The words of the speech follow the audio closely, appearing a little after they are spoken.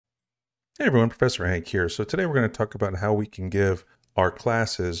Hey everyone, Professor Hank here. So today we're going to talk about how we can give our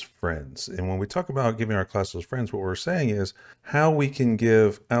classes friends. And when we talk about giving our classes friends, what we're saying is how we can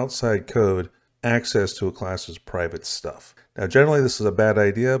give outside code access to a class's private stuff. Now, generally this is a bad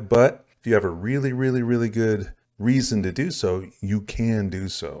idea, but if you have a really good reason to do so, you can do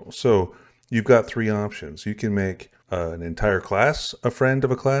so. So you've got three options. You can make an entire class a friend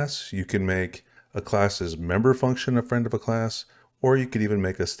of a class. You can make a class's member function a friend of a class, or you could even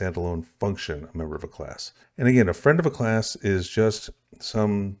make a standalone function a member of a class. And again, a friend of a class is just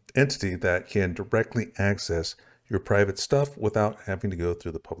some entity that can directly access your private stuff without having to go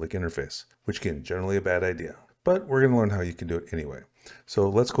through the public interface, which again, generally a bad idea. But we're going to learn how you can do it anyway. So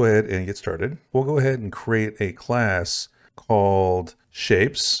let's go ahead and get started. We'll go ahead and create a class called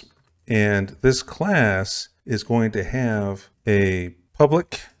Shapes. And this class is going to have a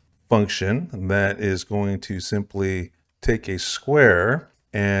public function that is going to simply take a square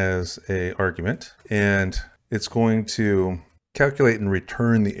as a argument, and it's going to calculate and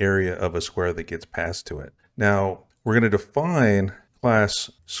return the area of a square that gets passed to it. Now, we're going to define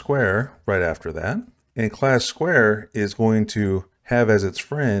class square right after that, and class square is going to have as its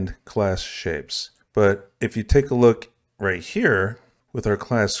friend class shapes. But if you take a look right here with our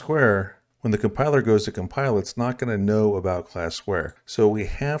class square, when the compiler goes to compile, it's not going to know about class square. So we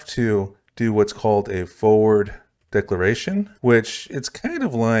have to do what's called a forward declaration, which it's kind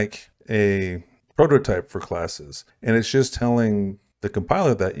of like a prototype for classes. And it's just telling the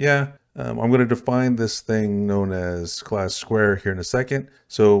compiler that, yeah, I'm going to define this thing known as class square here in a second.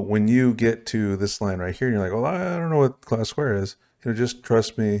 So when you get to this line right here, and you're like, well, I don't know what class square is. Just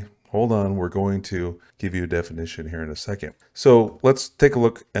trust me. Hold on. We're going to give you a definition here in a second. So let's take a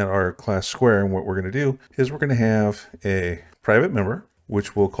look at our class square. And what we're going to do is we're going to have a private member,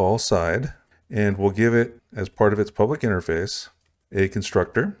 which we'll call side. And we'll give it, as part of its public interface, a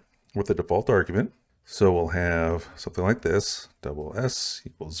constructor with a default argument. So we'll have something like this, double s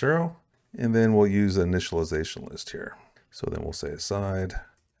equals 0, and then we'll use an initialization list here. So then we'll say aside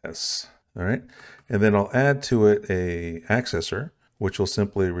s, all right? And then I'll add to it a accessor, which will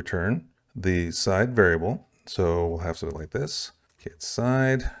simply return the side variable. So we'll have something like this, get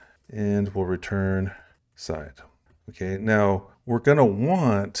side, and we'll return side. Okay, now we're gonna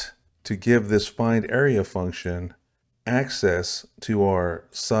want to give this find area function access to our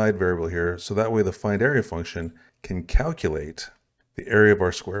side variable here. So that way the find area function can calculate the area of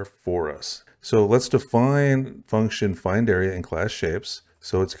our square for us. So let's define function find area in class shapes.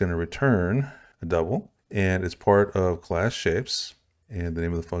 So it's going to return a double, and it's part of class shapes. And the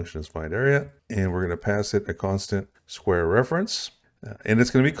name of the function is find area. And we're going to pass it a constant square reference. And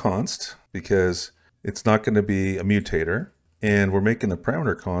it's going to be const because it's not going to be a mutator. And we're making the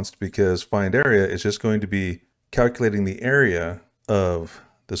parameter const because find area is just going to be calculating the area of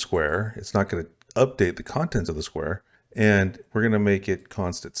the square. It's not going to update the contents of the square. And we're going to make it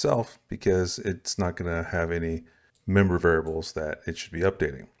const itself because it's not going to have any member variables that it should be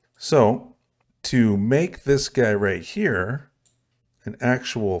updating. So to make this guy right here an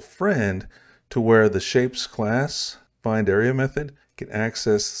actual friend to where the shapes class find area method can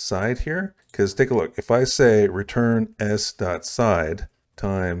access side here, because take a look. If I say return s.side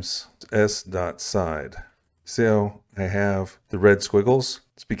times s.side, see how I have the red squiggles?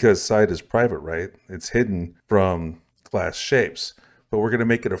 It's because side is private, right? It's hidden from class shapes, but we're going to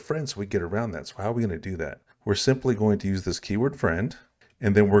make it a friend so we get around that. So how are we going to do that? We're simply going to use this keyword friend,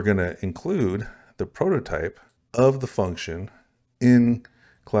 and then we're going to include the prototype of the function in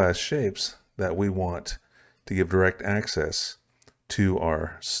class shapes that we want to give direct access to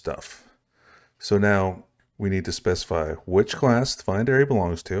our stuff. So now we need to specify which class the find area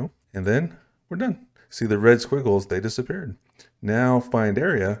belongs to, and then we're done. See the red squiggles, they disappeared. Now find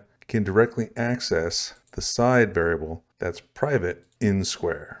area can directly access the side variable that's private in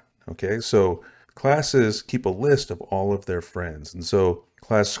square. Okay, so classes keep a list of all of their friends. And so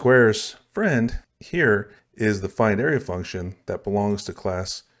class square's friend here is the find area function that belongs to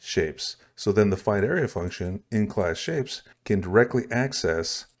class shapes. So then the find area function in class shapes can directly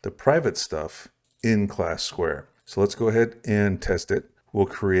access the private stuff in class square. So let's go ahead and test it. We'll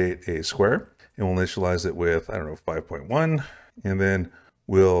create a square and we'll initialize it with, I don't know, 5.1. And then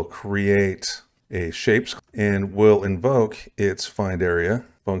we'll create a shapes and we'll invoke its find area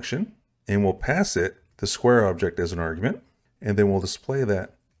function and we'll pass it the square object as an argument. And then we'll display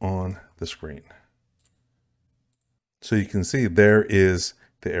that on the screen. So you can see there is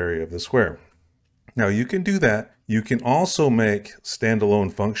the area of the square. Now you can do that. You can also make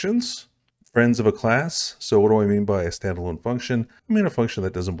standalone functions, friends of a class. So what do I mean by a standalone function? I mean a function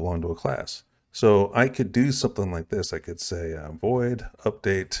that doesn't belong to a class. So I could do something like this. I could say void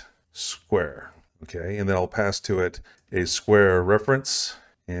update square. Okay, and then I'll pass to it a square reference,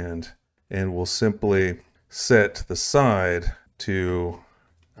 and we'll simply set the side to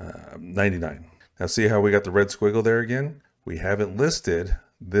 99. Now see how we got the red squiggle there again? We haven't listed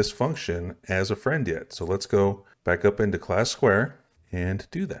this function as a friend yet. So let's go back up into class square and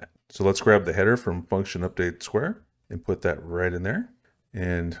do that. So let's grab the header from function update square and put that right in there.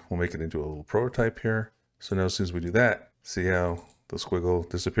 And we'll make it into a little prototype here. So now as soon as we do that, see how the squiggle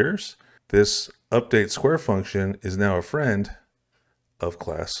disappears? This update square function is now a friend of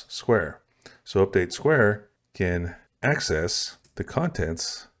class square. So update square can access the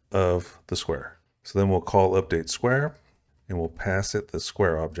contents of the square. So then we'll call update square and we'll pass it the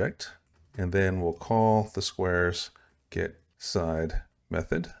square object. And then we'll call the square's get side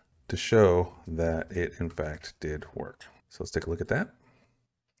method to show that it in fact did work. So let's take a look at that.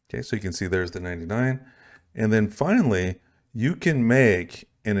 Okay, so you can see there's the 99. And then finally, you can make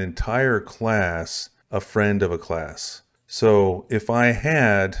an entire class a friend of a class. So if I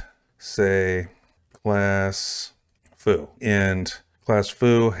had, say, class foo, and class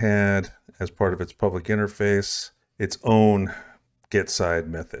foo had, as part of its public interface, its own get side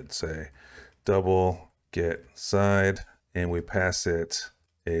method, say double get side, and we pass it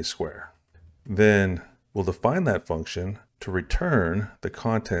a square. Then we'll define that function to return the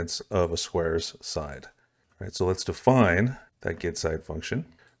contents of a square's side. All right, so let's define that get side function,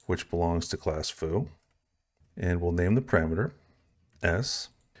 which belongs to class foo, and we'll name the parameter s,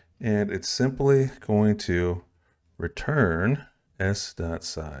 and it's simply going to return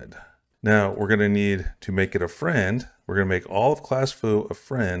s.side. Now we're going to need to make it a friend. We're going to make all of class foo a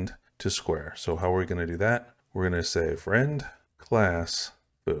friend to square. So how are we going to do that? We're going to say friend class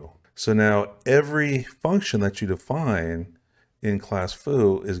foo. So now every function that you define in class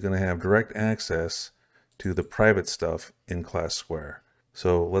foo is going to have direct access to the private stuff in class square.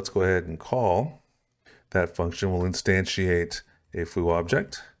 So let's go ahead and call that function. We'll instantiate a foo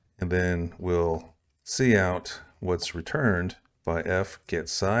object, and then we'll see out what's returned by f get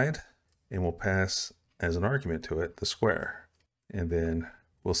side, and we'll pass as an argument to it the square. And then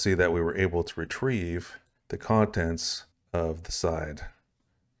we'll see that we were able to retrieve the contents of the side.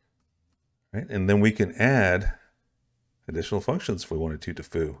 Right? And then we can add additional functions if we wanted to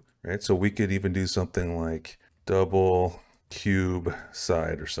foo. Right? So we could even do something like double cube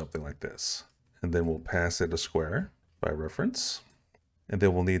side or something like this. And then we'll pass it a square by reference. And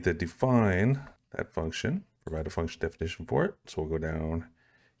then we'll need to define that function, provide a function definition for it. So we'll go down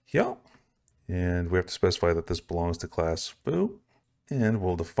here. And we have to specify that this belongs to class foo. And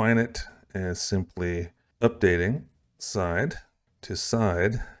we'll define it as simply updating side to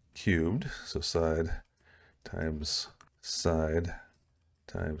side cubed. So side times side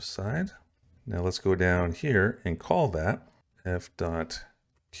times side. Now let's go down here and call that f dot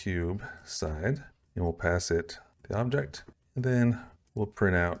cube side, and we'll pass it the object. And then we'll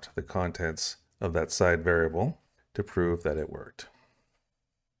print out the contents of that side variable to prove that it worked.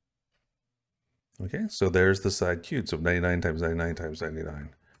 Okay, so there's the side cubed, so 99 times 99 times 99.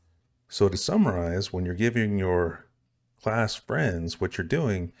 So to summarize, when you're giving your class friends, what you're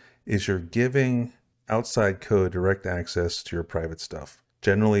doing is you're giving outside code direct access to your private stuff.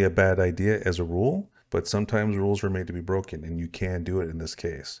 Generally a bad idea as a rule, but sometimes rules are made to be broken, and you can do it in this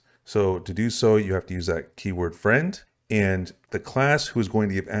case. So to do so, you have to use that keyword friend, and the class who is going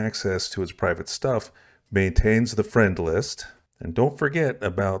to give access to its private stuff maintains the friend list. And don't forget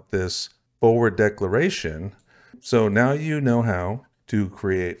about this forward declaration. So now you know how to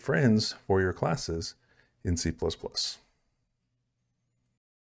create friends for your classes in C++.